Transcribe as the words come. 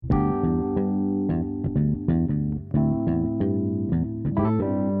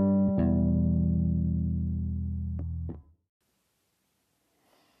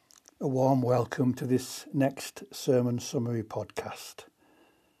warm welcome to this next sermon summary podcast.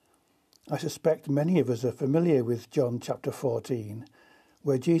 I suspect many of us are familiar with John chapter 14,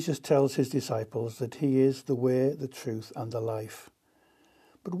 where Jesus tells his disciples that he is the way, the truth and the life.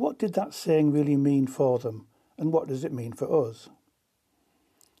 But what did that saying really mean for them, and what does it mean for us?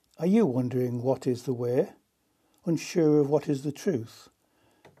 Are you wondering what is the way? Unsure of what is the truth?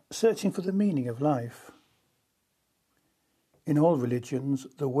 Searching for the meaning of life? In all religions,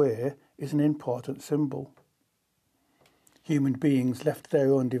 the way is an important symbol. Human beings left to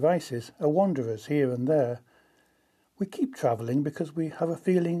their own devices are wanderers here and there. We keep travelling because we have a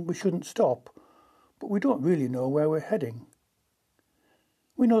feeling we shouldn't stop, but we don't really know where we're heading.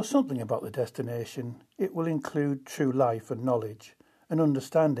 We know something about the destination. It will include true life and knowledge and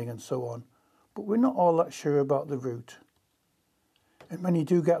understanding and so on, but we're not all that sure about the route. And many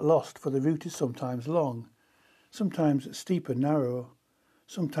do get lost, for the route is sometimes long, sometimes steep and narrow,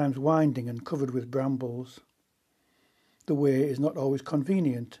 sometimes winding and covered with brambles. The way is not always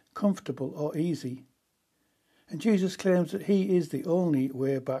convenient, comfortable or easy. And Jesus claims that he is the only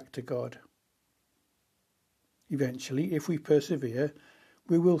way back to God. Eventually, if we persevere,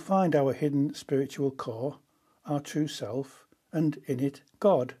 we will find our hidden spiritual core, our true self, and in it,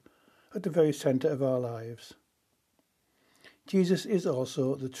 God, at the very centre of our lives. Jesus is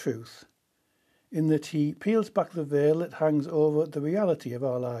also the truth, in that he peels back the veil that hangs over the reality of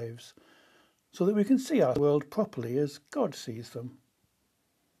our lives, so that we can see our world properly as God sees them.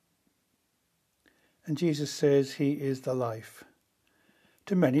 And Jesus says he is the life.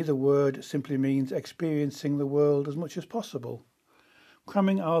 To many, the word simply means experiencing the world as much as possible,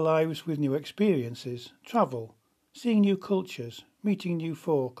 cramming our lives with new experiences, travel, seeing new cultures, meeting new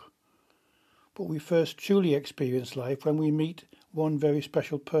folk. But we first truly experience life when we meet one very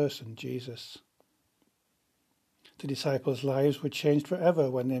special person, Jesus. The disciples' lives were changed forever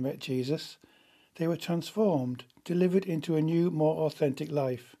when they met Jesus. They were transformed, delivered into a new, more authentic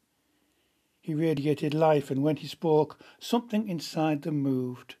life. He radiated life, and when he spoke, something inside them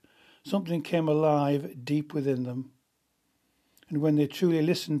moved. Something came alive deep within them. And when they truly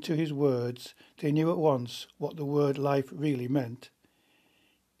listened to his words, they knew at once what the word life really meant.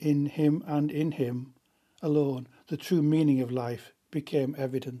 In him and in him alone, the true meaning of life became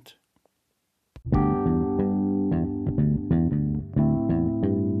evident.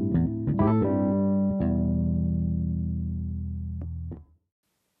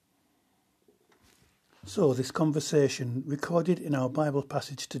 So this conversation, recorded in our Bible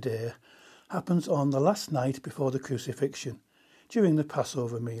passage today, happens on the last night before the crucifixion, during the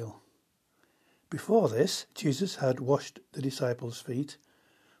Passover meal. Before this, Jesus had washed the disciples' feet,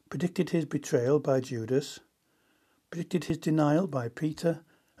 predicted his betrayal by Judas, predicted his denial by Peter,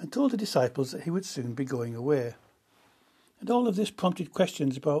 and told the disciples that he would soon be going away. And all of this prompted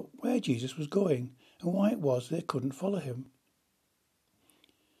questions about where Jesus was going and why it was they couldn't follow him.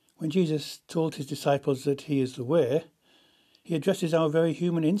 When Jesus told his disciples that he is the way, he addresses our very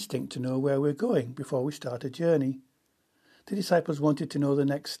human instinct to know where we're going before we start a journey. The disciples wanted to know the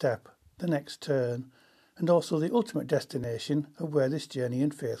next step, the next turn, and also the ultimate destination of where this journey in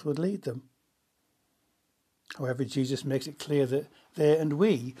faith would lead them. However, Jesus makes it clear that they and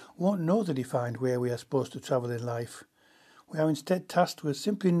we won't know the defined way we are supposed to travel in life. We are instead tasked with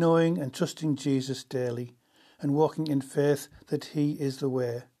simply knowing and trusting Jesus daily and walking in faith that he is the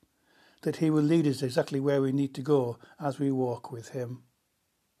way, that he will lead us exactly where we need to go as we walk with him.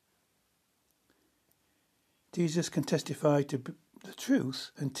 Jesus can testify to the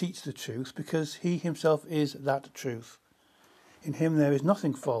truth and teach the truth because he himself is that truth. In him there is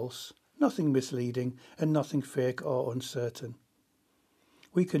nothing false, nothing misleading, and nothing fake or uncertain.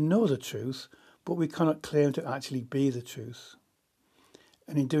 We can know the truth, but we cannot claim to actually be the truth.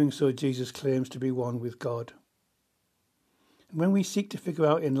 And in doing so, Jesus claims to be one with God. And when we seek to figure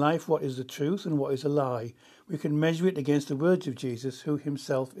out in life what is the truth and what is a lie, we can measure it against the words of Jesus, who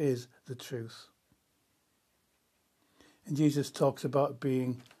himself is the truth. And Jesus talks about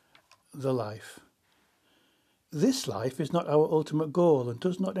being the life. This life is not our ultimate goal and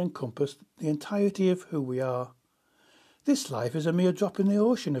does not encompass the entirety of who we are. This life is a mere drop in the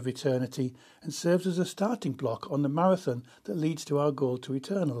ocean of eternity and serves as a starting block on the marathon that leads to our goal to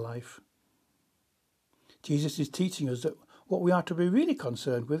eternal life. Jesus is teaching us that what we are to be really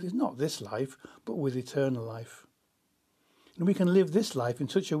concerned with is not this life, but with eternal life. And we can live this life in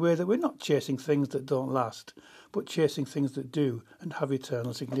such a way that we're not chasing things that don't last, but chasing things that do and have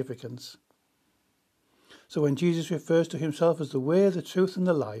eternal significance. So when Jesus refers to himself as the way, the truth and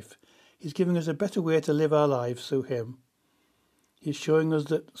the life, he's giving us a better way to live our lives through him. He's showing us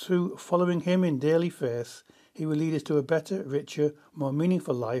that through following him in daily faith, he will lead us to a better, richer, more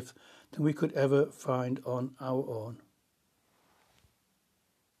meaningful life than we could ever find on our own.